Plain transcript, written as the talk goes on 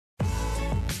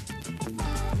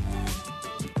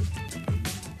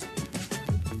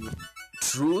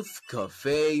Truth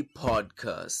Cafe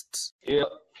Podcast. Yeah.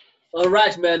 All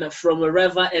right, man, from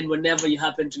wherever and whenever you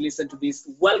happen to listen to this,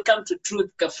 welcome to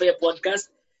Truth Cafe Podcast,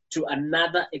 to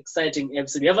another exciting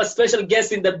episode. We have a special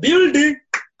guest in the building.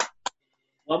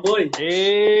 My boy.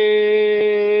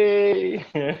 Hey.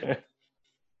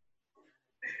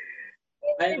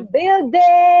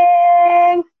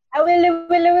 Building. I will.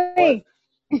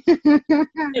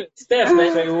 Steph,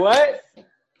 man. Say what?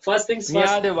 First things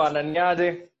first. Niade bana,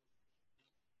 niade.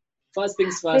 First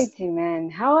things first. Pretty man,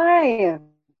 how are you?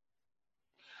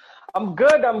 I'm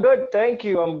good. Thank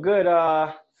you. I'm good.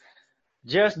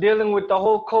 Just dealing with the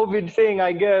whole COVID thing,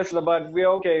 I guess, but we're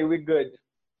okay. We're good.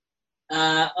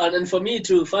 And for me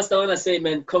too, first I want to say,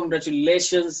 man,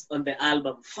 congratulations on the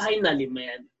album. Finally,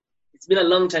 man. It's been a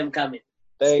long time coming.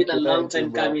 It's been a long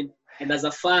time coming. And as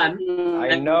a fan,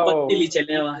 I know.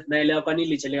 Naelewa kwa nini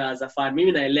nilichelewa as a fan.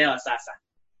 Mimi naelewa sasa.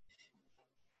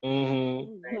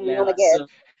 Naelewa. So,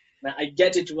 now I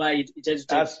get it why it had to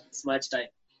take this much time.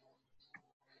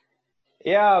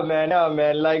 Yeah, man.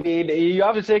 Like, you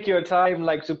have to take your time,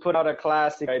 like, to put out a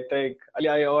classic, I think.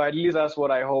 Or at least that's what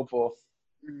I hope for.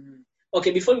 Okay,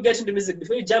 before we get into music,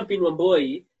 before you jump in,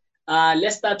 Wamboi,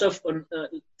 let's start off on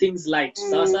things light.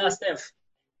 Sawa, Steph.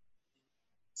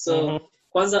 So,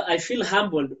 kwanza, I feel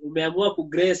humbled. Umeamua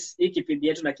kugrace hii kipindi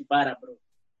yetu na kipara, bro.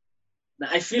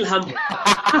 Na I feel humbled.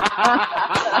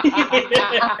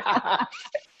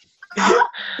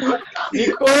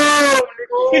 Nico,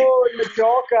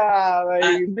 nimechoka.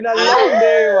 It's been a long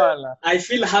day, wala. I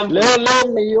feel humbled. Leo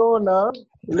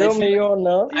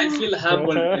meiona. I feel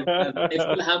humbled. I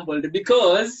feel humbled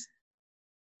because,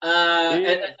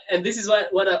 and this is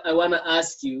what I want to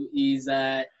ask you is,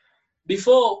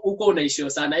 before uko unaishiwa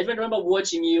sana, I even remember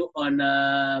watching you on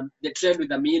the trend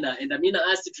with Amina, and Amina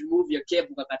asked you to remove your cape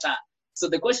ukakataa. So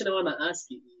the question I want to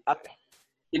ask you,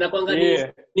 inakwanga ni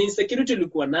insecurity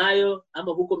ulikuwa nayo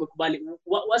ama huko umekubali?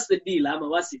 What's the deal ama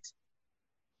what's it?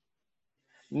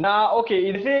 Nah,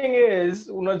 okay, the thing is,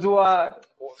 unajua,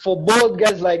 for both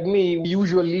guys like me, we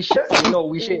usually shave,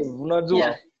 we shave,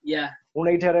 unajua. Yeah.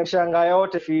 Unaiteremshanga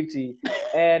yote fiti.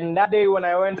 And that day when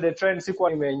I went to the trend, sikuwa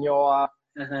nimenyoa.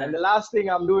 And the last thing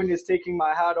I'm doing is taking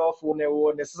my hat off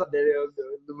uone sasa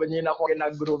venye inakuwa na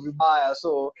grow vibaya.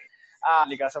 So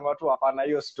nikasema tu hapana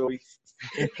hiyo story.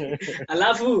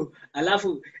 Alafu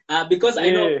because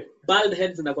I know bald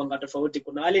heads zinakuanga tofauti.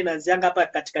 Kuna wale inaanzianga hapa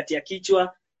katikati ya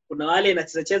kichwa, kuna wale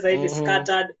inacheza hivi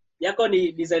scattered. Yako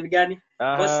ni design gani?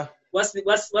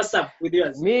 What's up with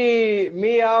yours?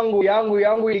 Mi yangu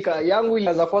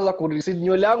ilianza kwanza kurecede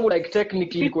nywele yangu, like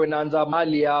technically ilikuwa inaanza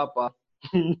mali hapa.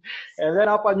 And then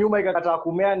hapa nyuma ikakataa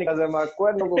kumea, nikasema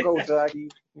kwenda huko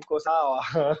utaki, niko sawa.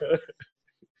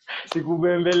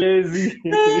 Sikubembelezi.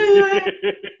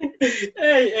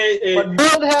 Hey. But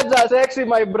bald heads are sexy,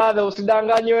 my brother.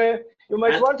 Usidanganywe. You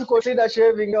might want to consider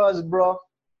shaving yours, bro.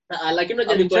 Lakini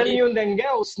I'm telling you,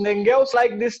 the girls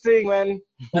like this thing, man.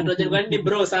 Unajua ni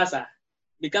bro sasa.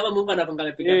 Ni kama Mungu anapanga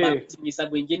amepiga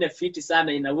hesabu nyingine fiti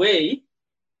sana in a way.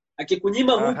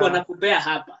 Akikunyima huko anakupea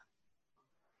hapa.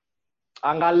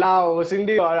 Angalau, si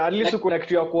ndio? At least kuna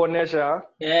kitu ya kuonesha.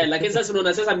 Lakini sasa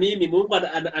unaona sasa mimi Mungu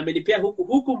amenipea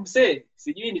huku msee.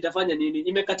 Sijui nitafanya nini.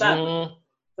 Nimekataa.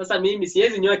 Sasa mimi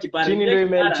siwezi nyoa kipara.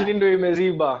 Chini ndio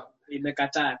imeziba.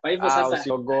 Imekataa. Kwa hivyo sasa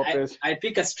I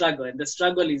pick a struggle, and the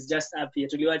struggle is just up here.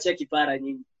 Tuliwachia kipara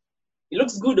nyinyi. It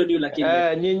looks good on you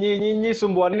lakini. Nyinyi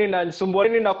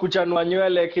sumbuanini na kuchanua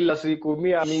nywele kila siku.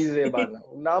 Mimi amize bana.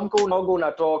 Unaamka unaoga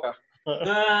unatoka.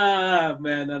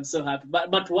 Man, I'm so happy.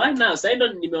 But why now? So I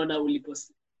don't nimeona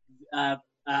ulipost a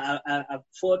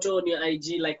photo on your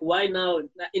IG, like why now?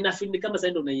 Ina feel kama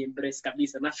sasa ndo unaiembrace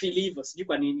kabisa. Na feel hivyo, sijui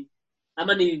kwa nini.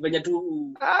 Ama ni venye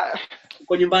tu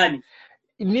uko nyumbani.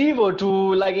 Nivo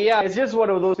to, like, it's just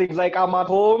one of those things. Like, I'm at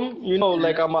home,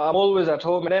 like I'm always at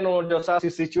home, and then on the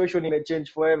situation may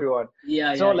change for everyone.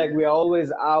 Like we are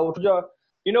always out.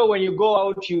 When you go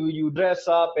out, you dress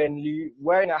up, and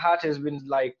wearing a hat has been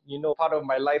like, part of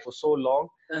my life for so long.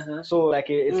 So like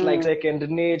it's like second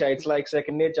nature. It's like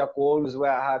second nature to always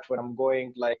wear a hat when I'm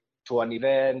going like to an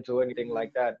event or anything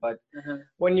like that. But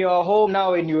when you're home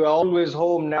now, and you are always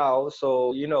home now, so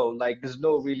like there's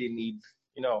no really need,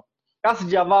 Kasi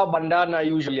Java bandana,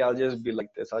 usually I'll just be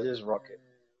like this. I'll just rock it.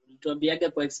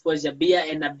 Tuambiaga kwa exposure beer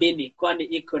and a bini kwani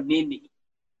iko nini?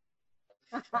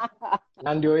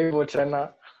 Na ndio hivyo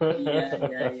tena.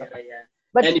 Yeah.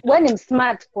 But when I'm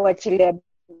smart kuachilia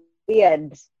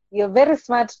beard, you're very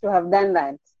smart to have done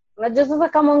that. Unajua sasa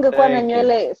kama ungekuwa na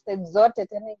nywele stage zote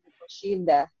tena iko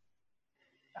shida.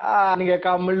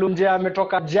 Ningekaa mlunje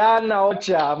ametoka jana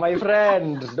ocha, my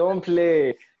friend. Don't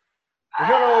play.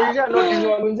 Unaona notice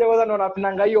wanunje kwanza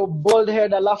wanapinanga hiyo bald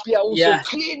head alafu ya uso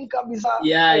clean kabisa.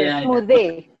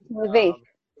 Smooth.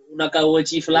 Unaka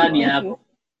watch fulani hapo.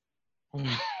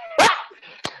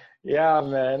 Yeah,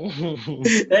 man.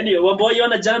 Anyway, well, boy, you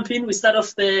wanna jump in? We start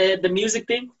off the music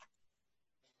thing.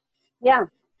 Yeah,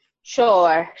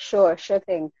 sure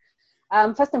thing.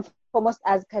 First and foremost,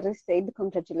 as Kari said,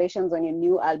 congratulations on your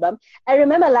new album. I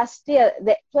remember last year,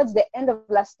 towards the end of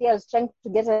last year, I was trying to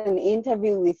get an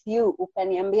interview with you.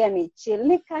 Ukaniambia ni chill.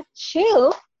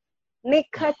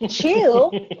 Nika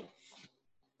chill.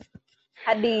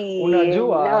 Hadi.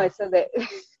 Unajua. Now I saw that.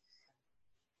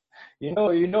 You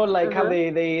know, like how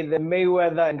the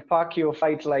Mayweather and Pacquiao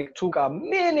fight like took a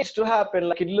minute to happen.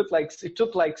 Like it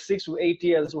took like 6 to 8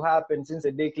 years to happen since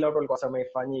the day Claudio was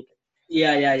amefanyika.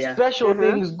 Yeah. Special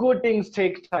things, good things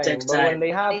take time, but when they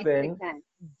happen,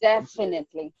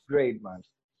 definitely. Great, man.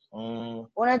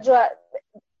 Unajua,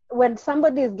 when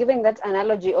somebody is giving that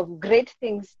analogy of great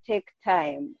things take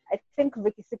time, I think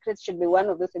Vicky Secrets should be one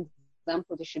of those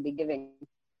examples you should be giving.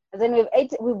 And then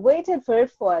we've waited for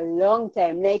it for a long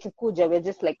time. We're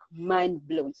just like mind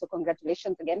blown. So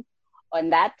congratulations again on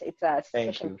that. It's a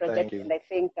special project, and I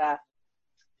think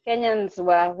Kenyans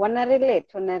wanna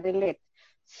relate.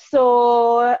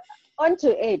 So on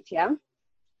to it, yeah.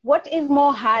 What is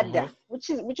more harder? Which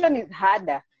one is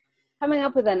harder? Coming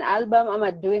up with an album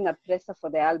or doing a presser for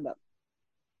the album?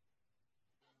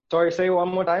 Sorry, say one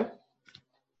more time.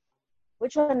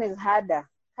 Which one is harder?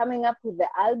 Coming up with the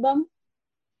album,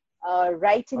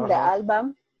 writing the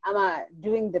album, or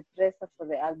doing the presser for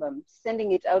the album,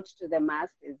 sending it out to the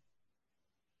masses?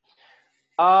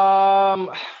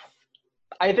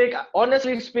 I think,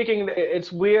 honestly speaking,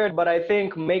 it's weird, but I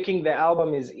think making the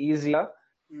album is easier.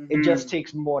 It just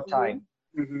takes more time.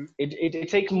 It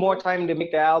takes more time to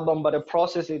make the album, but the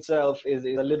process itself is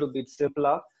a little bit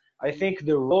simpler. I think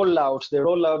the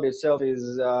rollout itself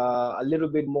is a little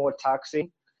bit more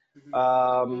taxing.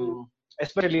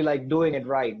 Especially like doing it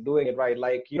right.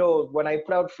 Like, you know, when I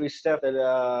put out Free Step at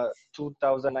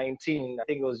 2019, I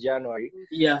think it was January.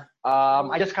 Yeah.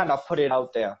 I just kind of put it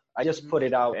out there. I just put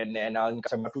it out and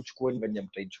nikasema tu chukueni venye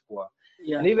mtaichukua.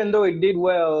 Yeah. And even though it did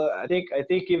well, I think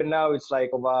even now it's like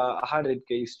over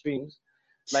 100K streams.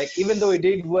 Like, even though it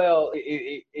did well,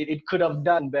 it could have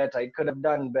done better.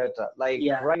 Like,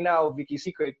 right now, Vicky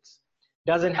Secrets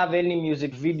doesn't have any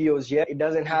music videos yet. It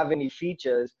doesn't have any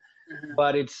features.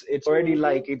 But it's already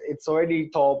like it's already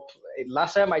top.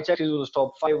 Last time I checked, it was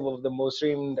top 5 of the most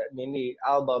streamed mini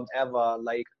album ever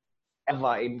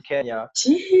in Kenya.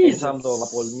 Jesus. In terms of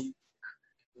Apple Music.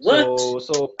 What?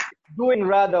 So doing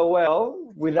rather well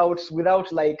without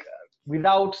the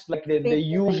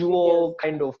usual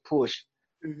kind of push.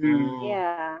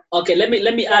 Yeah. Okay, let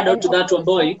me add on to that one,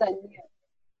 boy.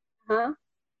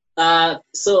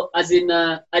 So as in,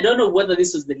 I don't know whether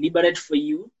this was deliberate for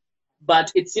you,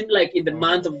 but it seemed like in the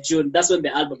month of June, that's when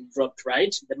the album dropped,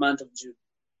 right? The month of June.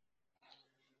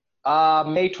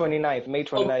 May 29th. May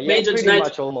 29th. May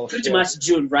 29th, pretty much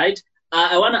June, right?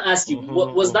 I want to ask you,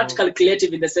 was that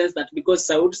calculative in the sense that because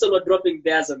Saudi Sol were dropping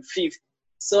theirs on 5th,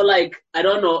 so like, I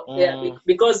don't know,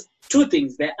 because two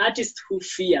things, the artists who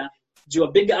fear, a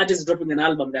bigger artist dropping an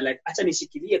album, they're like, acha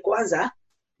nishikilie kwanza,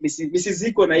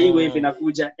 misiziko na hii wave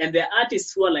inakuja, and the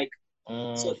artists who are like,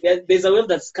 so there's a wave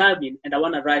that's coming, and I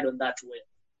want to ride on that wave.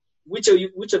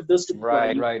 Which of those two?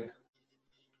 Right.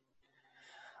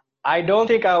 I don't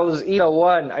think I was either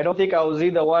one.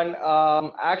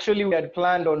 Actually, we had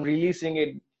planned on releasing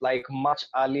it like much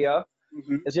earlier.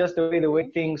 It's just the way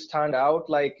things turned out.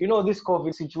 Like, you know, this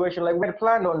COVID situation, like we had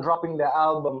planned on dropping the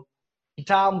album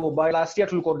kitambo, by last year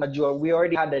we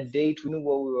already had a date, we knew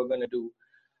what we were going to do.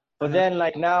 But then,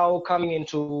 like, now coming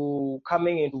into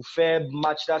Feb,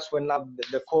 March, that's when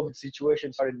the COVID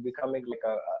situation started becoming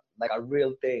like a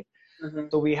real thing.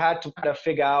 So we had to kind of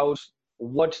figure out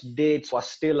what dates were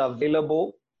still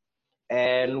available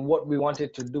and what we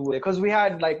wanted to do, because we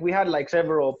had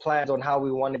several plans on how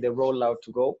we wanted the rollout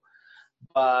to go,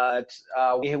 but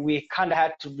we kind of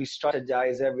had to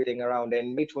re-strategize everything around,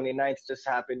 and May 29th just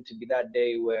happened to be that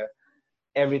day where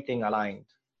everything aligned.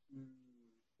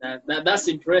 That's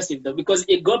impressive though, because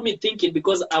it got me thinking,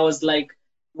 because I was like,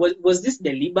 was this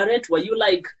deliberate? Were you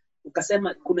like,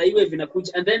 ukasema kuna iwe vinakuja,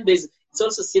 and then it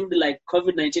also seemed like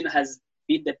COVID-19 has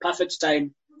been the perfect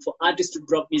time for artists to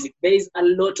drop music. There is a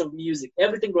lot of music.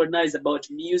 Everything right now is about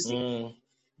music.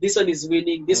 This one is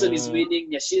winning. This one is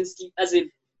winning. Yashinsky, as in,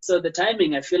 so the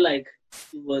timing, I feel like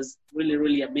it was really,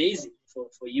 really amazing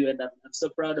for you, and I'm so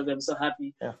proud of you. I'm so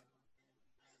happy. Yeah.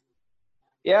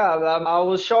 Yeah, I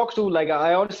was shocked too. Like,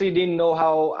 I honestly didn't know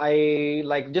how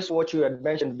like, just what you had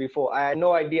mentioned before. I had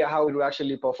no idea how it would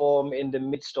actually perform in the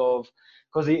midst of,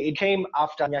 because it came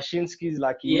after Nyashinsky's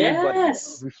Lucky You, but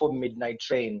Yes. before Midnight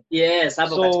Train. Yes.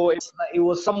 So it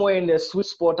was somewhere in the sweet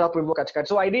spot up with Katikati.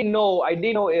 So I didn't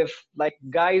know if like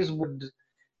guys would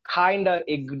kind of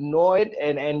ignore it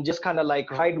and just kind of like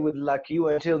ride with Lucky You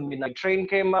until Midnight Train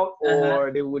came out,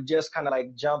 or they would just kind of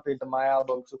like jump into my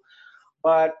album too.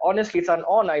 But honestly, it's an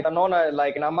honor. It's an honor,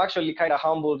 like, and I'm actually kind of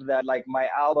humbled that like my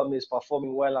album is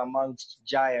performing well amongst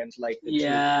giants like the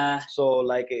two. So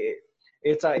like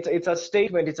it's a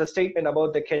statement. It's a statement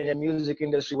about the Kenyan music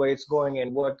industry, where it's going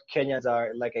and what Kenyans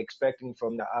are like expecting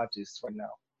from the artists right now.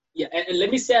 Yeah, and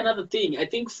let me say another thing. I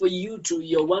think for you too,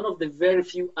 you're one of the very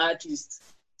few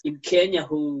artists in Kenya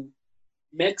who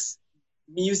makes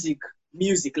music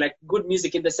like good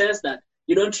music, in the sense that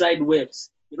you don't ride waves.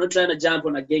 You're not trying to jump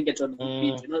on a gengeton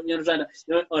beat. You're not trying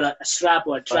to, or a strap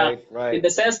or a trap. Right. In the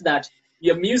sense that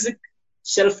your music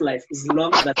shelf life is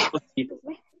longer than most people.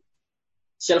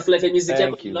 Shelf life in music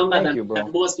is longer than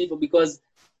most people, because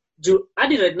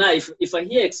right now, if I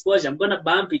hear Exposure, I'm gonna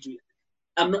bump it.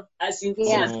 I'm not asking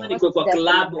club,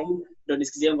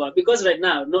 because right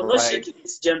now, no shit in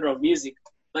this genre of music.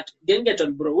 But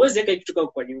gengeton, bro, where's the kutoka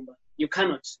kwa nyumba? You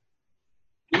cannot.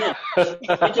 You know,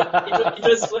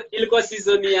 ilikuwa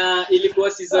season ya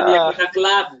kwa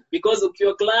club, because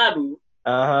ukiwa club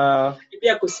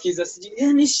pia kusikiza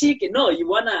nishike. No, you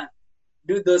wanna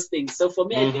do those things. So for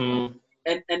me, I think,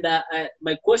 and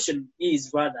my question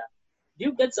is rather, do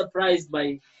you get surprised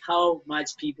by how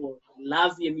much people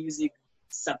love your music,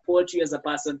 support you as a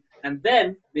person, and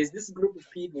then there's this group of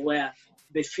people where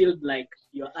they feel like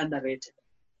you're underrated?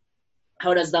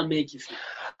 How does that make you feel?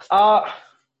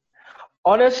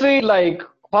 Honestly, like,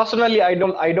 personally, I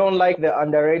don't like the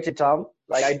underrated term.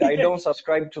 Like, I don't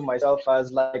subscribe to myself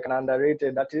as like an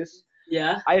underrated artist.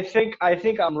 Yeah. I think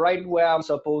I'm right where I'm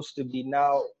supposed to be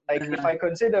now. Like, if I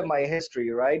consider my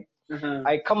history, right?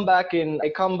 I come back in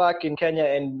Kenya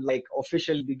and like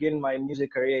officially begin my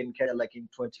music career in Kenya like in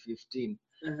 2015.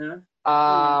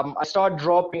 I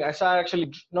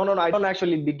don't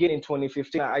actually begin in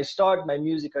 2015. I start my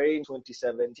music career in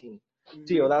 2017.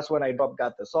 That's when I dropped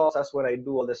Got the Sauce. That's when I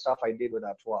do all the stuff I did with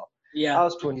Atwal. Yeah. That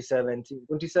was 2017.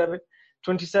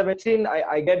 2017,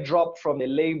 I get dropped from the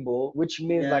label, which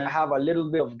means like I have a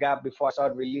little bit of gap before I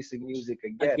start releasing music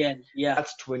again. Yeah.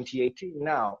 That's 2018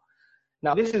 now.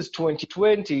 Now this is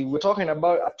 2020. We're talking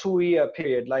about a 2-year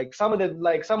period. Like some of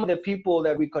the people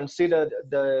that we consider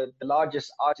the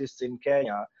largest artists in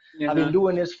Kenya have been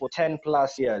doing this for 10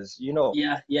 plus years, you know.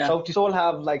 Yeah. Sauti Sol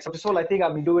I think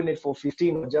I've been doing it for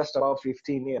 15 or just about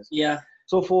 15 years. Yeah.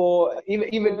 So for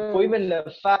even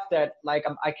the fact that like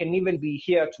I can even be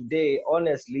here today,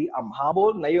 honestly, I'm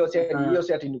humbled. Na hiyo si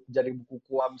ati nikujaribu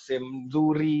kukuwa mse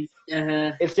mzuri.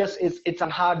 It's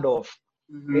unheard of.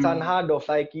 It's unheard of.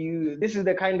 Like this is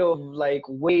the kind of like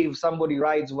wave somebody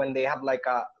rides when they have like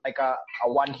a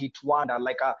one hit wonder,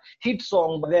 like a hit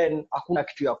song, but then hakuna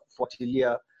kitu ya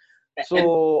kufuatilia.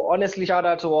 So honestly, shout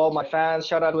out to all my fans,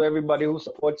 shout out to everybody who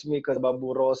supports me, because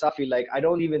Babu Rosafi, like I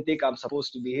don't even think I'm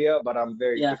supposed to be here, but I'm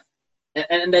very good.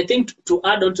 And I think to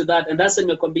add on to that, and that's when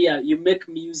you make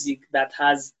music that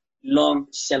has long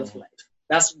shelf life.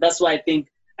 That's why I think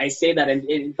I say that, and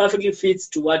it perfectly fits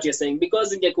to what you're saying,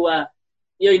 because ingekuwa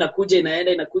hiyo inakuja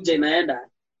inaenda,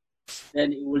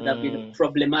 then it would have been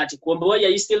problematic. Wamboya,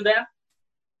 are you still there?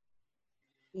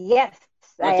 Yes.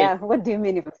 Okay. What do you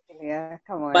mean if I'm still here?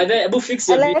 Come on. By the way, fix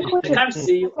your video. I can't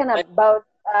see you. I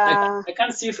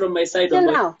can't see you from my side.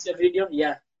 Still now? Fix your video.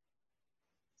 Yeah.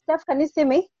 Steph, can you see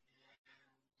me?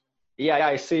 Yeah,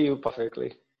 I see you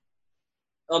perfectly.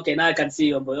 Okay, now I can see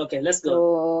you, boy. Okay, let's go.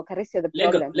 So, Carissa, the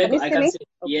problem. Lego, I can see see.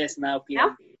 Okay. Yes, now please.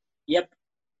 Now? Yep.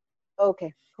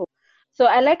 Okay, cool. So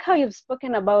I like how you've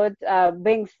spoken about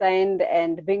being signed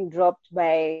and being dropped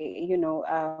by,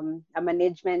 a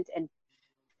management and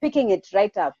picking it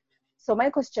right up. So my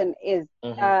question is,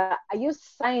 are you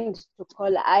signed to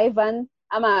call Ivan?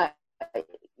 Ama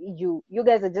you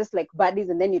guys are just like buddies,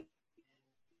 and then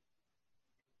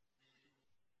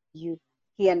he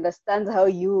understands how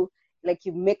you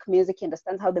make music, he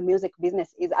understands how the music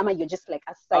business is. Ama you're just like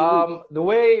a side. The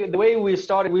way we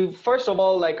started, we first of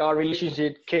all, like, our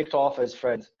relationship kicked off as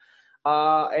friends.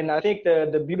 And I think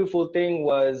the beautiful thing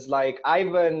was, like,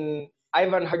 Ivan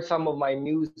heard some of my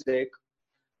music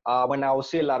when I was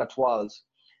still at Atwals.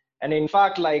 And in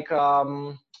fact, like,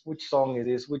 which song is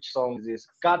this?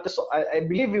 I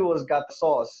believe it was Got the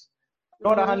Sauce.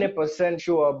 Not 100%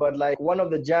 sure, but like one of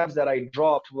the jams that I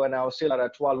dropped when I was still at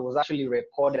Atwal was actually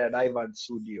recorded at Ivan's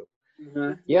studio.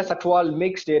 Yes, Atwal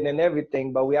mixed it and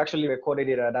everything, but we actually recorded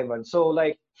it at Ivan. So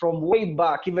like from way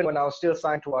back, even when I was still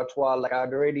signed to Atwal, like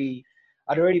I'd already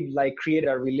like created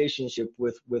a relationship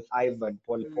with Ivan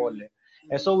Pole Pole.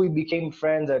 And so we became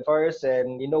friends at first,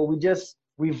 and you know, we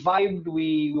vibed,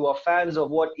 we were fans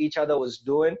of what each other was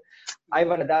doing.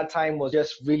 Ivan at that time was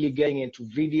just really getting into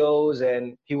videos,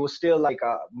 and he was still like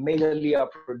majorly a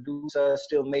producer,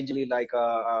 still majorly like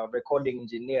a recording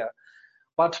engineer.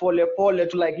 But Pole Pole,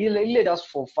 to like, really just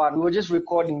for fun. We were just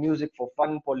recording music for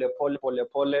fun, Pole Pole, Pole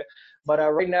Pole. But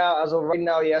right now, as of right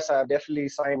now, yes, I definitely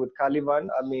signed with Caliban.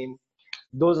 I mean,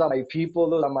 those are my people,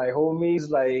 those are my homies.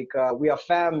 Like we are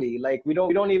family. Like we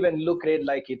don't even look at it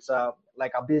like it's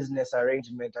like a business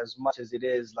arrangement as much as it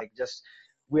is like just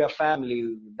we are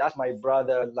family. That's my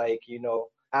brother. Like, you know,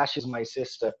 Ash is my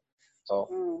sister.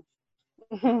 So.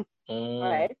 All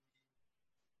right.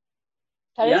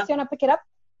 Taris, Yeah. you wanna pick it up?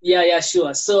 Yeah,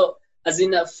 sure. So, as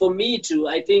in, for me too,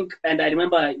 I think, and I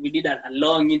remember we did a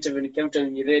long interview when it came to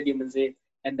radio,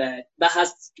 and that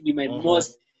has to be my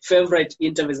most favorite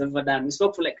interviews I've ever done. We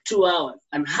spoke for like 2 hours,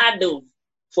 and hard of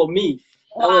for me.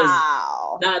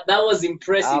 That was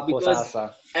impressive because,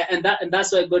 and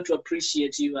that's why I got to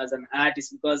appreciate you as an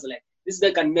artist, because like this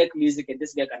guy can make music and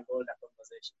this guy can hold a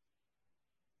conversation.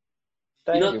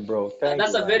 Thank you, bro.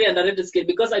 That's a very underrated skill,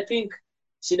 because I think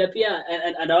Shida Pia,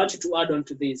 and I want you to add on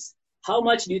to this. How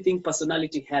much do you think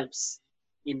personality helps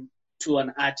to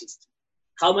an artist?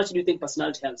 How much do you think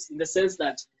personality helps? In the sense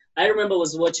that I remember I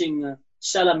was watching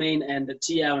Charlamagne and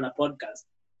T.I. on a podcast.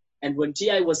 And when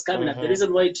T.I. was coming up, the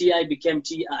reason why T.I. became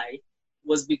T.I.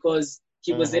 was because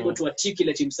he was able to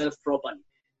articulate himself properly.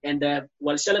 And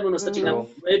while Charlamagne was starting up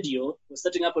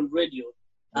on radio,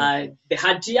 they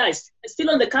had T.I.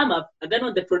 still on the come up. And then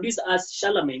when the producer asked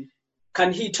Charlamagne,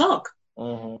 can he talk?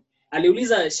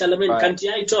 Aliuliza Charlamagne, can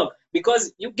T.I. talk?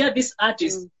 Because you get these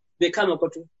artists, they come up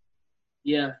to,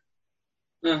 yeah.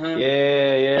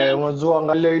 Yeah. What's up?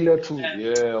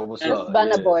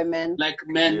 Burna Boy, man. Like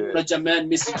Roger Man,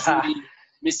 Missy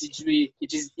G.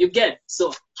 It is, you get.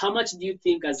 So how much do you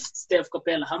think, as Steph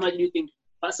Capella, how much do you think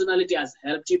personality has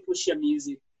helped you push your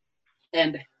music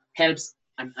and helps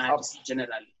an artist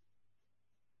generally?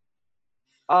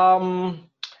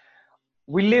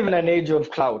 We live in an age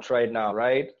of clout right now,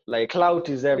 right? Like clout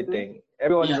is everything.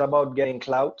 Everyone is about getting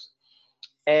clout.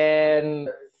 And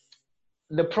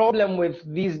the problem with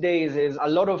these days is a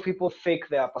lot of people fake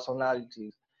their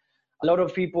personalities. A lot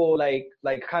of people like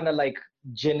kind of like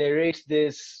generate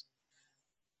this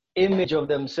image of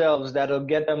themselves that'll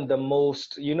get them the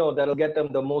most, that'll get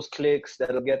them the most clicks,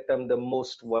 that'll get them the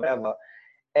most whatever.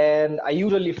 And I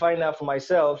usually find out for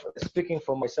myself, speaking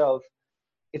for myself,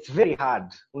 it's very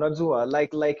hard.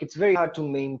 Like it's very hard to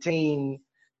maintain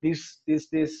this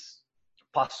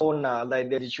persona like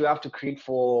that you have to create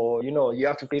for, you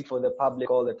have to create for the public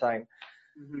all the time.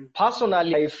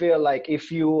 Personally, I feel like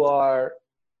if you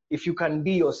can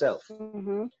be yourself,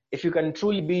 if you can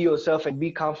truly be yourself and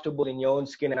be comfortable in your own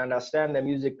skin and understand the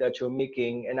music that you're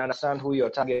making and understand who your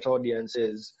target audience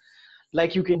is,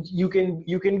 like you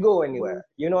can go anywhere.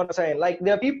 You know what I'm saying? Like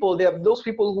there are those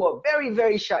people who are very,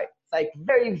 very shy, like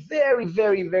very, very,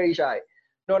 very, very shy. You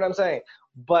know what I'm saying?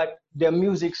 But their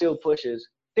music still pushes.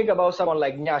 Think about someone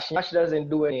like Nyash. Nyash doesn't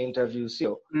do any interviews,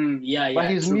 but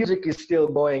his music is still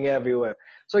going everywhere.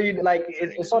 So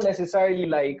it's not necessarily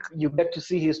like you get to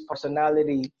see his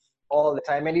personality all the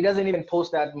time, and he doesn't even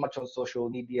post that much on social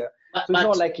media. So it's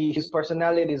not like his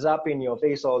personality is up in your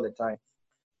face all the time.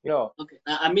 Okay,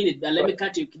 I mean it. Let me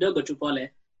cut you kidogo tu pole.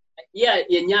 Yeah,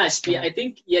 Nyash. I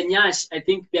think Nyash. I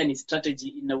think his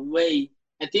strategy in a way.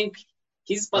 I think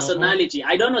his personality.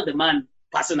 I don't know the man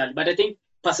personally, but I think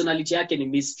personality yake ni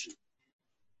mystery.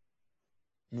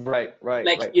 Right.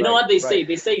 Like you know what they say?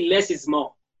 They say less is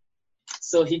more.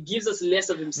 So he gives us less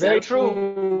of himself, very true,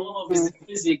 more of his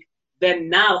music. Then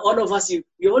now all of us,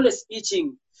 you're always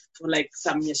itching for like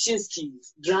some Yashinsky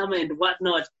drama and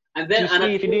whatnot. And then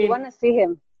you want to see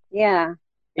him. Yeah.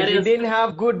 If he didn't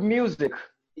have good music.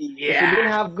 Yeah. If he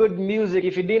didn't have good music,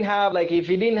 if he didn't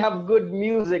have good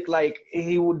music, like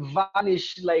he would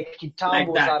vanish like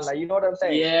Kitambo Sana. You know what I'm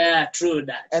saying? Yeah, true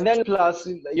that. And then plus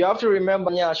you have to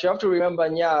remember Nyash.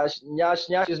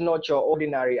 Nyash is not your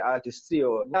ordinary artist.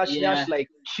 Nyash like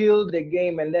killed the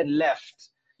game and then left.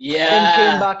 Yeah. Then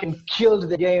came back and killed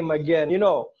the game again,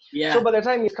 Yeah. So by the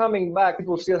time he's coming back,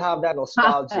 people still have that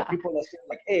nostalgia. People are still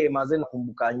like, hey, mazeni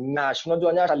kumbuka Nyash.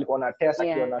 Unajua Nyash alikuwa na tesa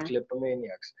akiwa na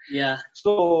Kleptomaniacs. Yeah.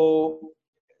 So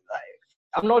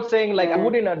I'm not saying like I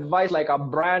wouldn't advise like a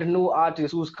brand new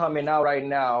artist who's coming out right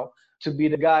now to be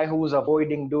the guy who's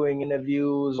avoiding doing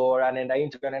interviews or and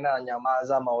interview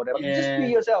or whatever. Just be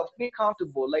yourself, be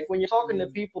comfortable. Like when you're talking to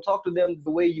people, talk to them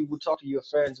the way you would talk to your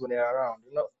friends when they're around,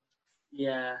 you know?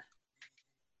 Yeah.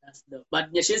 That's dope.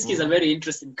 But Nyashinski is a very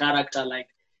interesting character. Like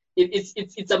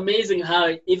it's amazing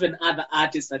how even other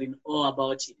artists are in awe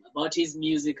about him, about his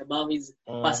music, about his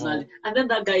personality. And then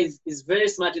that guy is very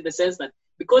smart in the sense that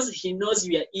because he knows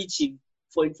you are itching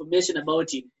for information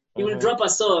about him, he will drop a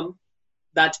song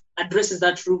that addresses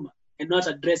that rumor and not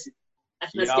address it.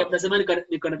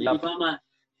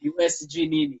 USG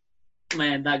Nini.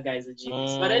 Man, that guy is a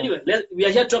genius. But anyway, we are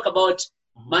here to talk about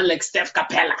man like Steph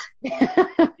Capella.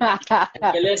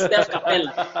 Steph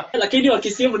Capella. Lakini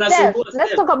wakisimu nasumbua.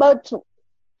 Let's talk about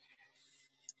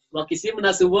wakisimu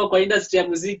nasumbua kwa industry ya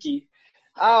muziki.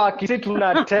 Kisi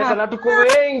tunatesa na tuko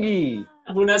wengi.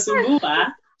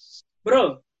 Unasumbua?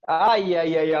 Bro.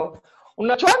 Yeah.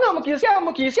 Unachwana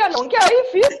mkisia naongea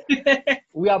hivi.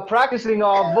 We are practicing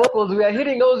our vocals. We are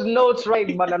hitting those notes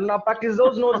right, but I'm not practice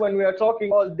those notes when we are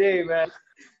talking all day, man.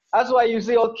 That's why you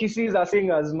see all Kisses are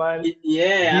singers, man.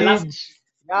 Yeah.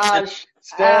 Gosh,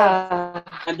 Steph.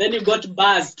 And then you got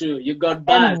Buzz too. You got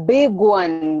Buzz. And big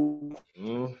one.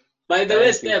 By the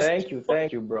way, Steph. Thank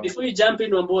you, bro. Before you jump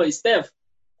in, boy, Steph.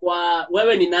 Kwa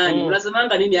wewe ni nani?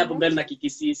 Unasemanga nini hapo mbele na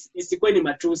kikisisi? Isikwe ni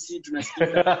matusi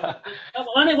tunasikia.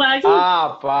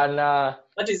 Hapana.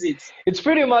 What is it? It's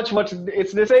pretty much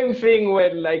it's the same thing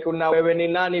when like una wewe ni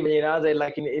nani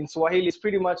like in Swahili it's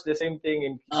pretty much the same thing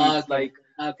in it's like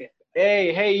okay.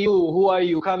 Hey you, who are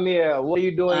you? Come here. What are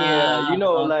you doing here? You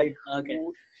know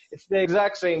it's the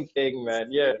exact same thing,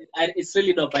 man. Yeah. It's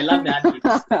really dope. I love that.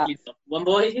 It's really dope. One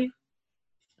boy?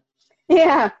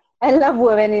 Yeah. I love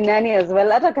Wewe ni Nani as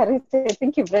well. Hata Karisi, I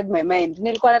think you've read my mind.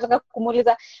 Nilikuwa nataka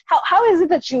kumuuliza, how is it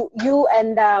that you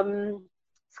and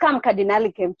Scam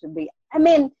Cardinali came to be? I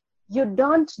mean, you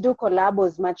don't do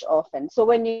collabos much often. So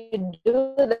when you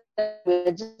do that,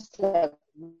 you're just like,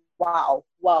 wow.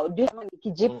 Do you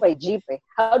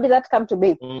How did that come to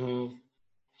be?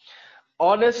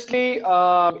 Honestly,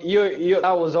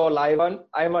 that was all Ivan.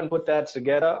 Ivan put that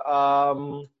together.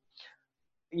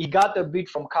 He got the beat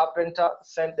from Carpenter,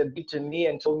 sent the beat to me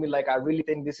and told me like, I really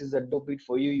think this is a dope beat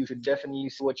for you. You should definitely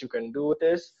see what you can do with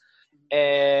this.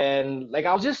 And like,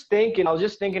 I was just thinking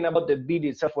about the beat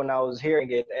itself when I was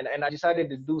hearing it. And I decided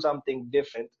to do something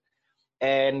different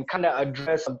and kind of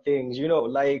address some things, you know,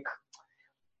 like,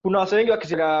 kuna watu wengi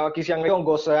wakisiangalia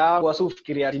ngoso yangu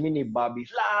wasufikiria ati mimi ni babi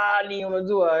fulani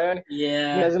unajua yani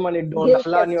lazima ni donda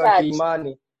fulani wa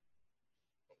kiimani.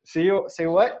 Say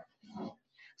what?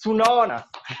 Sunaona.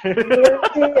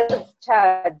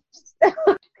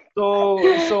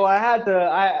 So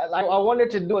I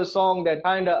wanted to do a song that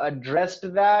kind of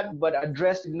addressed that, but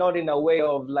addressed it not in a way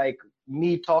of like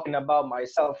me talking about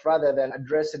myself, rather than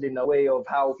address it in a way of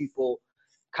how people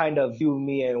kind of view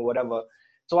me and whatever.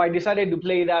 So I decided to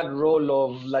play that role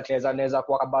of neza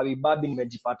kwa babi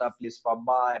nimejipata place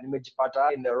pabaya,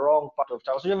 nimejipata in the wrong part of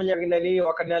town. So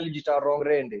wrong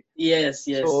rende. Yes.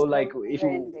 So like if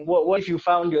you what if you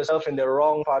found yourself in the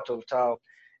wrong part of town?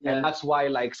 Yeah. And that's why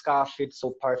like Ska fits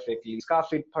so perfectly. Ska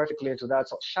fit perfectly into that.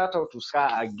 So shout out to Ska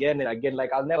again and again.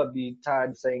 Like I'll never be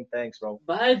tired saying thanks, bro.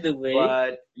 By the way,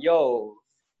 but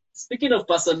speaking of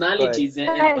personalities and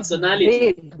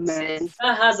personality,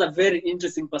 Ska has a very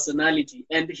interesting personality,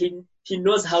 and he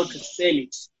knows how to sell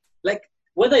it. Like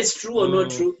whether it's true or not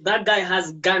true, that guy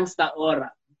has gangster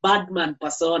aura, badman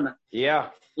persona. Yeah.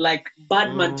 Like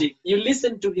badman thing. You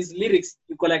listen to his lyrics,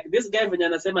 you go like, this guy venye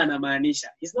anasema anamaanisha.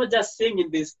 He's not just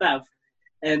singing this stuff,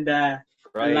 and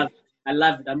right. I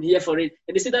love it. I'm here for it.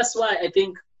 And you see, that's why I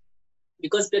think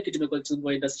because pia tumekuwa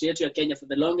tuko industry yetu ya Kenya for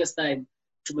the longest time.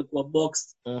 Tumekuwa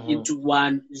boxed into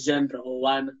one genre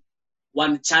or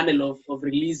one channel of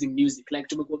releasing music. Like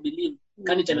tumekuwa believe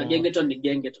kani time gengeton ni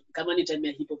gengeton, kama ni time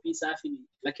ya hip hop safi ni.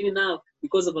 Lakini now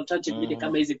because of alternative media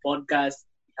kama hizi podcast,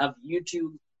 we have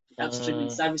YouTube, we have streaming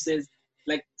services,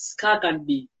 like Ska can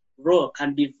be raw,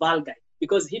 can be vulgar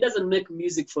because he doesn't make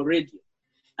music for radio.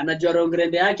 Anajua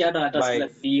rongrende yake hata atasikiza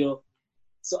video.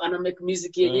 So ana make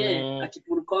music yenyewe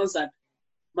akipun concert.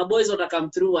 Maboys wata come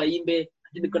through waimbe.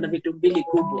 Niko na vitu mbili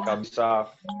kubwa kabisa.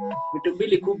 Vitu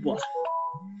mbili kubwa.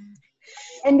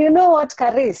 And you know what,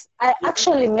 Karis? I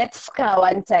actually met Ska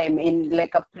one time in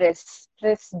like a press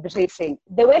briefing.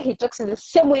 The way he talks is the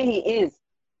same way he is.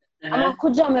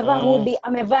 Amakuja amevaa hoodie,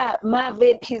 amevaa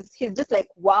Marvin. He's just like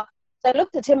wow. So I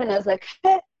looked at him and I was like,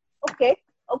 hey,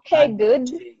 okay, good.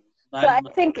 So I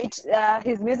think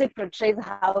his music portrays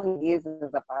how he is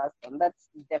as a person. That's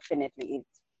definitely it.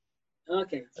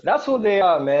 Okay. That's who they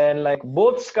are, man. Like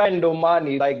both Sky and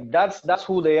Domani, like that's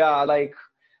who they are. Like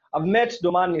I've met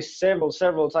Domani several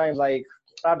times. Like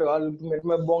I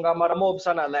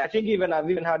think I've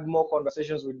even had more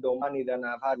conversations with Domani than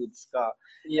I've had with Scar.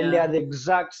 Yeah. And they are the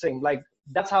exact same. Like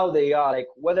that's how they are. Like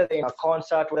whether they're in a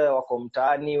concert, whether they're on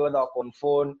mtaani, whether they're on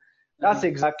phone, that's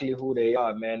exactly who they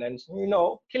are, man. And you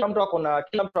know, kila mtu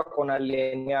akona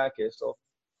lane yake. So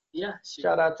yeah, sure.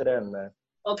 Shout out to them, man.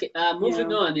 Okay,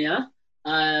 moving on, yeah.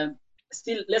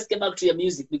 Still, let's get back to your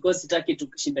music because sitaki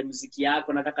tushinda muziki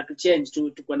yako, nataka to change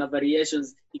to na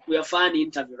variations. Ikuwe a fun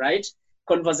interview, right?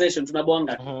 Conversation,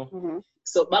 tunabonga.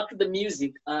 So back to the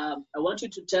music. I want you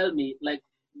to tell me, like,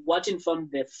 what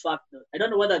informed the fact that, I don't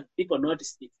know whether people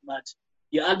noticed it, but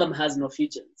your album has no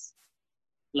features.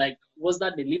 Like, was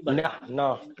that deliberate?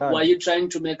 No. Were you trying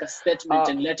to make a statement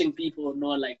and letting people know,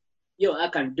 like, yo, I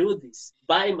can do this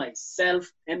by myself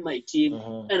and my team,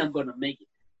 and I'm gonna make it?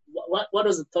 What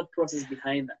was the thought process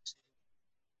behind that?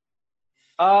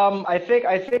 I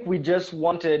think we just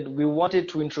wanted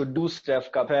to introduce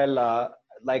Steph Capella,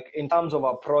 like in terms of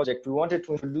our project, we wanted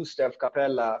to introduce Steph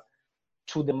Capella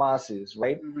to the masses,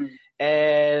 right?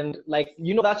 And like,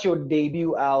 you know, that's your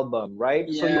debut album, right?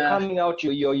 Yeah. So you're coming out,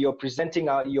 you're presenting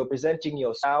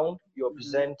your sound, you're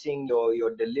presenting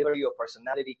your delivery, your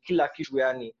personality, kila kitu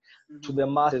yani, to the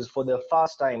masses for the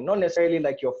first time. Not necessarily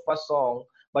like your first song,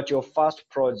 but your first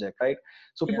project, right?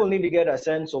 So people need to get a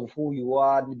sense of who you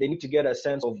are. They need to get a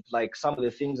sense of like some of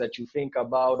the things that you think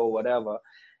about or whatever.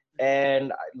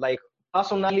 And like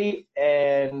personally,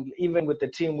 and even with the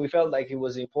team, we felt like it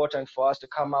was important for us to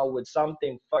come out with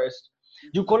something first.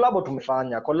 You collab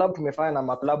tumefanya na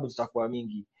makollab zitakuwa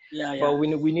mingi. But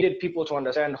we needed people to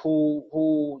understand who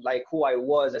I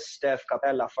was as Steph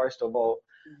Capella first of all.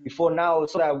 Before now,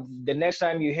 so that the next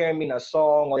time you hear me in a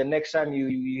song or the next time you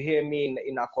hear me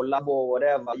in a collab or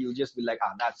whatever, you just be like,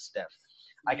 that's Steph.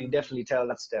 I can definitely tell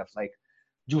that's Steph. Like,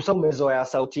 jusa umezoea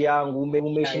sauti yangu,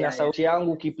 umeshina sauti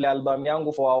yangu, kiple album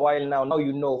yangu for a while now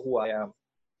you know who I am.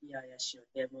 Yeah, sure.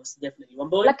 Yeah, most definitely.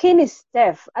 Lakini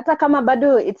Steph, hata kama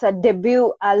bado it's a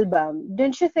debut album,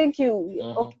 don't you think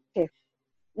okay,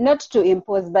 not to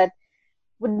impose, but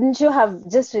wouldn't you have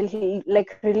just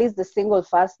released the single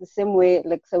first, the same way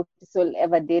like Sauti Sol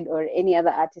ever did or any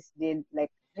other artist did? Like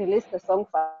release the song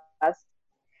first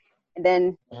and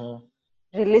then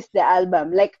release the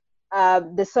album. Like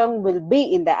the song will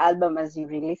be in the album as you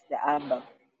release the album.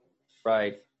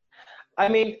 Right. I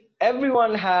mean,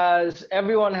 everyone has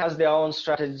their own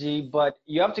strategy, but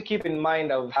you have to keep in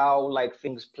mind of how like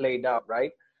things played out,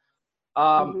 right?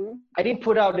 I didn't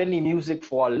put out any music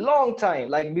for a long time.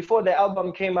 Like before the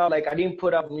album came out, like I didn't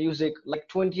put out music. Like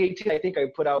 2018, I think I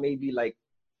put out maybe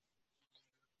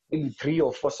 3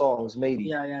 or 4 songs,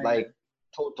 maybe.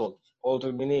 Total.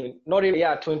 Meaning, not even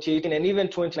 2018 and even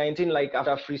 2019. Like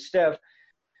after Free Steph,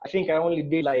 I think I only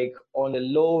did like On the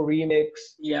Low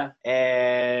remix.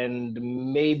 And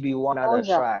maybe one other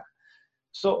track.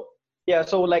 So. Yeah,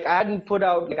 so like I hadn't put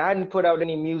out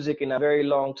any music in a very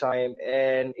long time,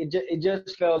 and it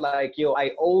just felt like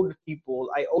I owed people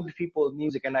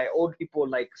music, and I owed people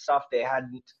like stuff they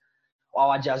hadn't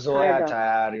hawajazoea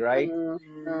tayari, right?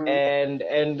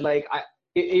 And like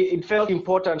it felt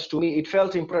important to me. It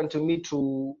felt important to me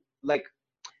to like,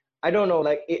 I don't know,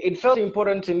 like it felt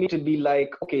important to me to be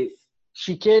like, okay,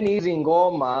 Shikeni hizi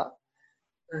ngoma.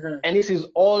 And this is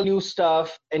all new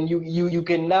stuff, and you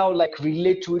can now like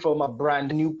relate to it from a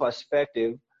brand new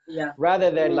perspective,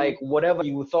 rather than like whatever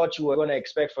you thought you were going to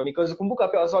expect from it. Because kumbuka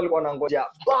pia wasa walikuwa wanangoja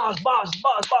buzz,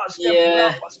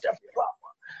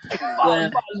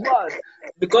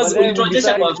 because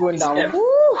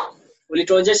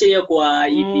ulituonyesha hiyo kwa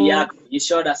EP yako. You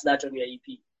showed us that on your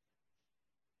EP.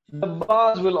 The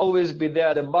bars will always be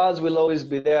there.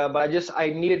 But I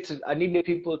needed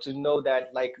people to know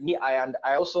that like me,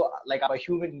 I also like I'm a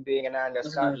human being and I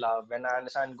understand love and I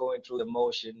understand going through the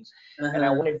motions, and I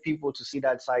wanted people to see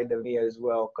that side of me as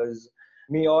well. Because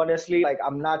me, honestly, like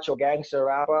I'm not your gangster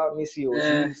rapper. Me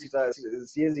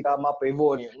siwezi kama hapo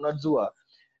hivyo, unajua.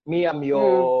 Me, I'm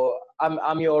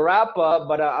your rapper,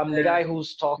 but I'm the guy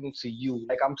who's talking to you.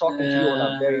 Like I'm talking to you on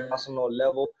a very personal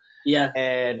level.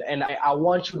 And I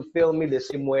want you to feel me the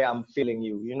same way I'm feeling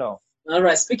you, you know. All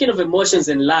right, speaking of emotions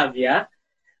and love,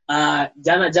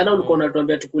 jana ulikuwa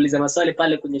unatuambia tukuuliza maswali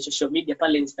pale kwenye social media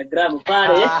pale Instagram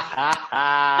pale.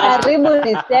 Karibu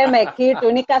niseme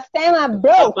kitu, nikasema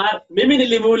bro. Mimi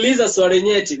nilimuuliza swali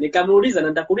nyeti, nikamuuliza na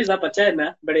nitakuuliza hapa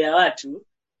tena mbele ya watu.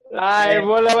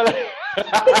 Bola.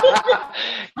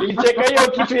 Nilicheka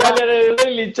hiyo kitu yale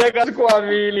nilicheka kwa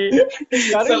vile.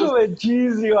 Karibu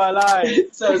wejizi walai.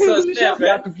 So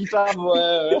Steph, kitambo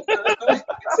wewe.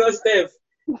 So Steph,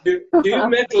 do you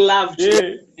make love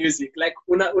to music? Like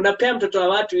unapea mtoto wa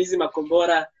watu hizi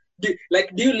makombora? Do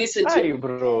you listen to Hey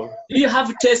bro. Do you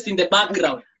have taste in the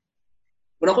background?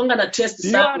 Unakonga na taste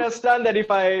sana. Do you understand that if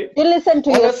you listen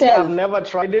to yourself? I've never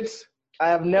tried it.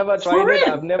 I've never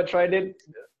tried it.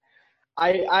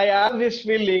 I have this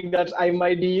feeling that I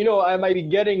might be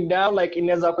getting down, like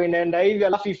inaweza kuenda hivi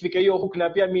alafu ifike hiyo hook na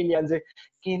pia mimi nianze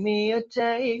give me your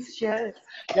taste.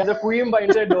 Nianze kuimba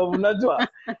instead of unajua.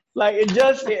 Like it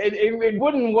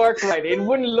wouldn't work right. It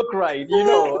wouldn't look right,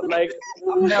 like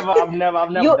I've never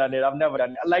done it. I've never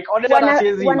done it. Like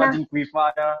honestly imagine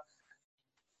kuifanya.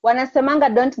 Wanasemanga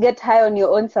don't get high on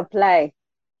your own supply.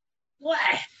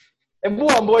 Why? Ebu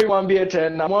amboi mwambie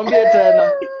tena. Do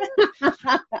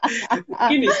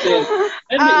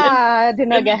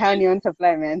not get high on your own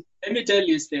supply, man. Let me tell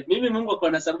you, Steph. Mimi Mungu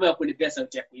kwa na sababu ya kunipea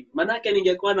sauti ya kuimba. Manake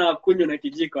ningekuwa na kunywa na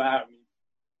kijiko hapa.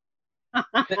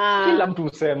 Kila mtu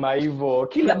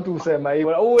usema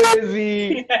hivyo.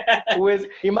 Uwezi.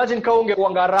 Imagine kama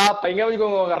ungekuanga rapa,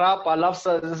 ingekuanga rapa alafu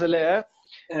sasa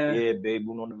babe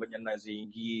unaona venye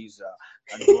naziingiza.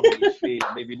 I don't really feel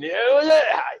baby.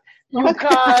 You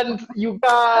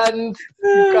can't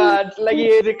like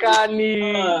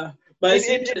yezekani. But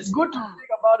it's good to think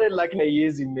about it like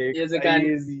easy make.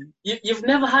 You've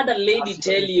never had a lady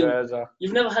tell you.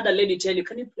 You've never had a lady tell you,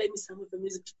 can you play me some of the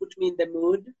music to put me in the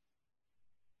mood?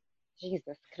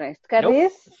 Jesus Christ.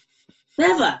 Karis?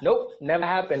 Never. Nope, never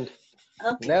happened.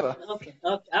 Okay. Never. Okay.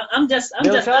 I'm just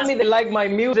tell me they like my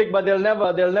music, but they'll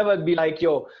never be like,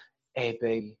 yo, hey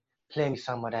baby, play me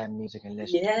some of that music and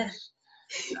let's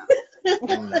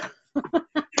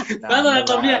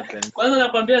Kwanza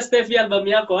nakwambia Steph, hii album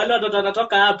yako wale watoto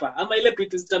wanatoka hapa ama ile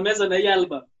kitu zitameza na hii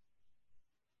album.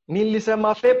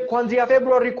 Nilisema kuanzia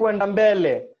February kwenda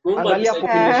mbele. Angalia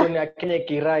population ya Kenya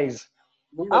kirise.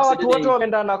 Hawa watu wote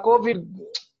wameenda na COVID.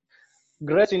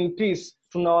 Grace in peace.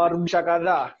 Tunawarudisha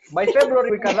kadhaa. By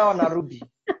February kadhaa wanarudi.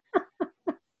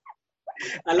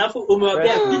 Alafu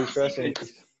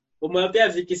umewapea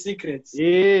Vicky Secrets.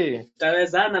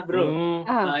 Tawezana bro.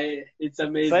 It's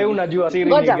amazing. Sasa unajua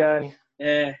siri ni gani?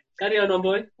 Carry on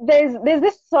boy. There's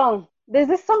this song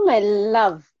I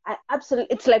love.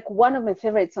 It's like one of my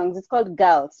favorite songs. It's called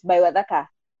Girls by Wadhaka.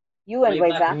 You and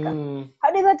Waithaka.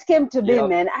 How did that came to be,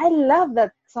 man? I love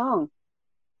that song.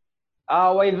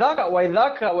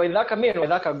 Waithaka, me and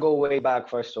Waithaka go way back,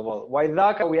 first of all.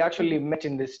 Waithaka, we actually met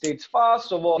in the States.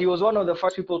 First of all, he was one of the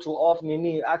first people to offer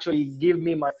me, actually give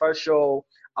me my first show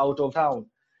out of town.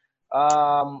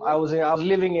 I was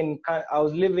living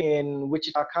in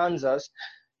Wichita, Kansas.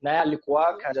 Na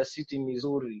alikuwa Kansas City,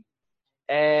 Missouri.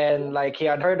 And like he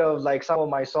had heard of like some of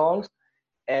my songs.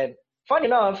 And funny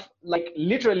enough, like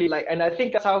literally like, and I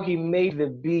think that's how he made the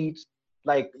beat,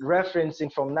 like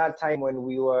referencing from that time when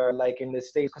we were like in the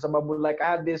States. Because like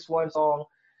I had this one song,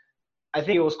 I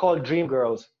think it was called Dream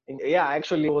Girls. Yeah,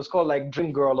 actually it was called like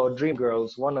Dream Girl or Dream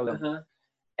Girls, one of them.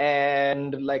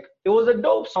 And like it was a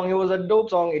dope song.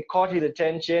 It caught his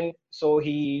attention. So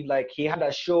he had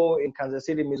a show in Kansas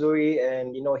City, Missouri,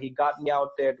 and he got me out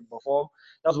there to perform.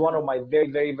 That was one of my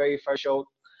very, very, very first shows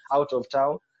out of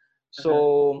town.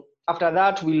 So after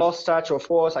that, we lost touch, of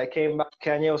course. I came back to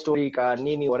Kenya, story,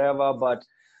 Nini, whatever. But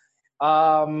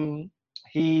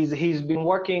he's been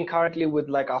working currently with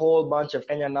like a whole bunch of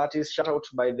Kenyan artists. Shout out,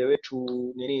 by the way,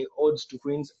 to Nini, Odes to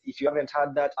Queens. If you haven't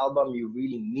heard that album, you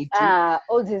really need to.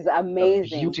 Odes is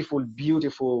amazing.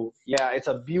 Beautiful. Yeah, it's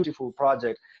a beautiful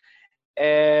project.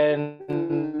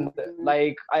 And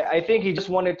like I think he just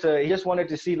wanted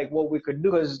to see like what we could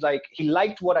do, because like he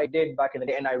liked what I did back in the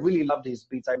day, and I really loved his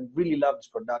beats. I really loved his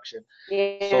production.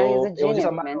 Yeah, so he's a genius, it was just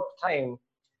a matter of time.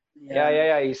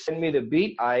 Yeah. He sent me the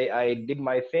beat. I did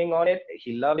my thing on it.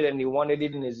 He loved it and he wanted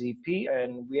it in his EP,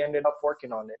 and we ended up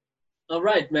working on it. All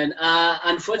right, man.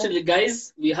 Unfortunately,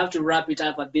 guys, we have to wrap it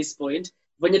up at this point.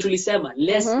 Venye tulisema,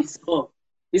 less is more.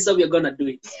 This is how we're gonna do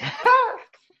it.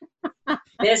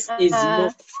 Less is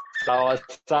more.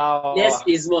 Less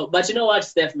is more. But you know what,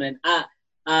 Steph, man?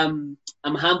 I'm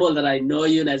humble that I know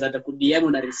you, na za DM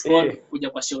una respond kuja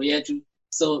kwa show yetu.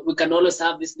 So we can always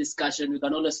have this discussion. We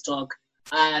can always talk,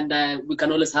 and we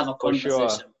can always have a conversation.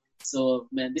 Sure. So,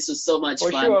 man, this was so much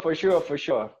fun. For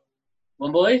sure.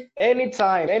 One boy?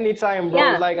 Anytime, bro.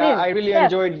 Yeah, like please. I really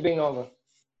enjoyed being over.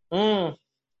 Say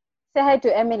hi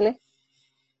to Emily.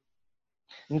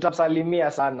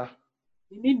 Nitasalimia sana.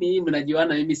 Mimi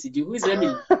mnajuana, mimi sijui. Who is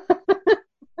Emily?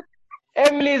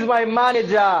 Emily is my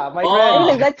manager, my friend.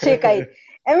 Emily is the chick.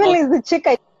 Emily is the chick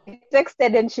I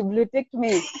texted and she blue ticked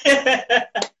me.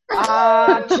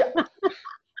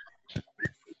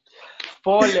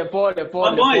 Pole. Yeah,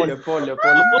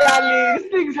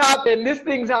 these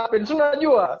things happen. So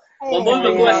unajua.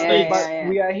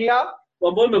 We are here.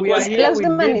 Wamboi We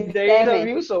did the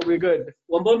interview, so we're good.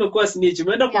 Wamboi umekuwa snitch.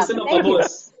 Umeenda kusema kwa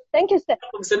boss. Thank you, Steph.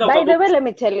 By the way, let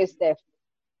me tell you, Steph.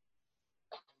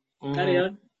 Carry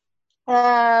on.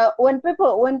 When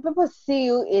people see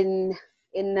you in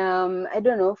I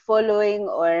don't know, following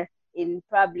or in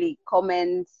probably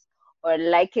comments or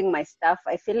liking my stuff,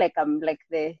 I feel like I'm like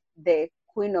the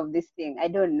queen of this thing. I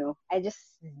don't know. I just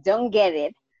don't get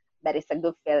it, but it's a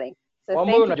good feeling. So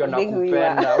Wamboi unajua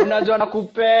nakupenda. Unajua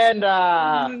nakupenda.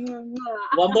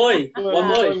 Wamboi.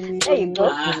 There you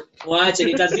go. Waache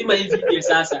nitazima hii video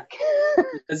sasa.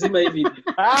 Nitazima hii video.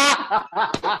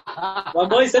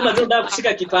 Wamboi sema tu nataka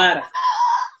kushika kipara.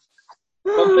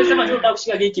 Wamboi sema tu nataka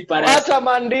kushika hii kipara. Acha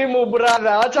mandimu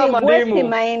brother, acha mandimu.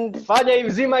 Fanya hivi,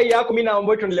 zima hii yako, mimi na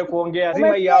Wamboi tuendelee kuongea.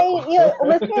 Zima hii yako.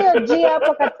 Umesikia hiyo G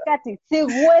hapo katikati?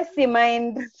 Siwezi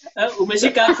mind.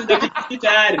 Umeshika accent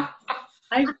tayari.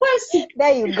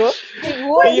 There you go.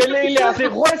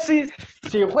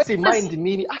 Siwezi mind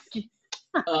mimi aki.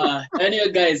 Anyway,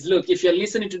 guys, look, if you're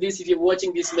listening to this, if you're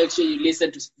watching this, make sure you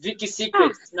listen to Vicky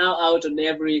Secrets. It's now out on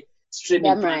every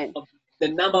streaming platform. The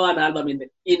 #1 album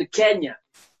in Kenya.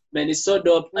 Man, it's so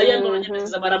dope. I've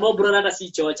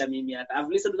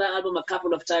listened to that album a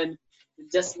couple of times.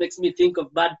 It just makes me think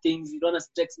of bad things. It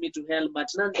almost takes me to hell, but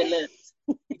nonetheless,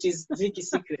 it is Vicky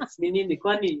Secrets.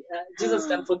 Jesus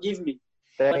can forgive me.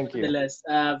 Thank you. Nonetheless,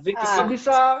 Vicky Secrets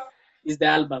is the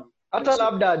album. Hata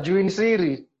labda join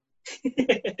siri.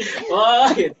 Oh,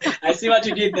 okay. I see what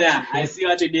you did there.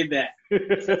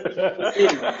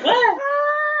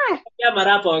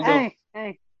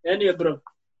 Anyway, bro,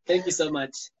 thank you so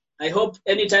much. I hope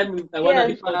anytime I want to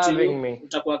reach out to you,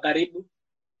 utakuwa karibu.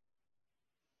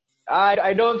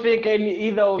 I don't think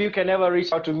either of you can ever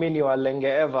reach out to me ni walenge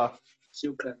ever.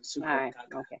 Shukran.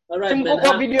 Okay. All right, man.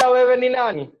 Simko video wewe ni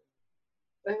nani?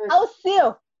 Au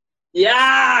sio?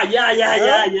 Yeah.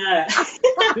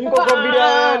 Simko video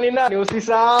wewe ni nani?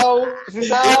 Usisahau.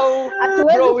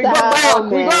 Bro,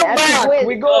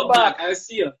 we go back. I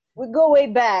see you. We go way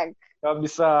back.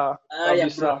 Kabisa. Yeah,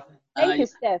 bro. Thank you,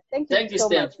 Steph. Thank you so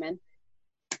Steph. much, man.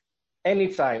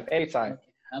 Anytime.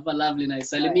 Have a lovely night.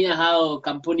 Salimia hao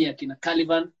kampuni ya kina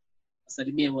Caliban.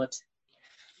 Salimia wote.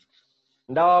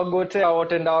 Ndawagotea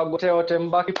wote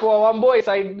mbaki poa. Wamboi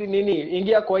side nini?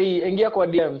 Ingia kwa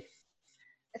DM.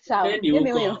 Sawa.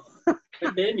 Mimi huyo.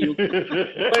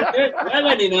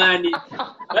 Wewe ni nani?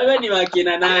 Wewe ni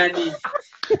wakina nani?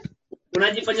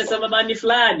 Unajifanya samabani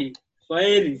fulani.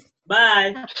 Kwaheri.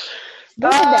 Bye.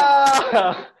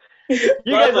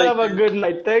 You guys have a good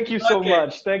night. Thank you so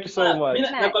much.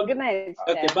 Good night.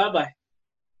 Okay, bye.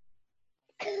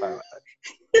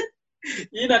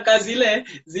 Ina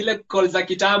zile call za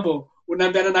kitambo.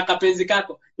 Unaambiana na kapenzi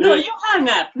kako. No, you hang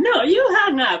up.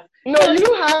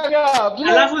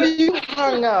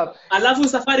 Alafu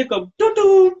Safaricom.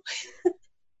 Tutu.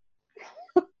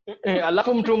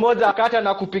 Alafu mtu mmoja akata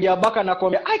na kupiga baka na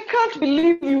kuambia I can't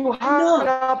believe you hung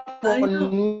up on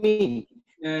me.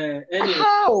 Anyway,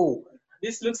 how?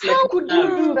 This looks like how could you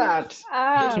do that?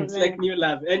 This looks like new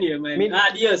love. Anyway, man.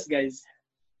 Adios, guys.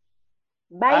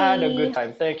 Bye. I had a good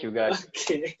time. Thank you, guys.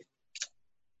 Okay.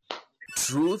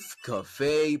 Truth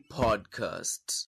Cafe Podcast.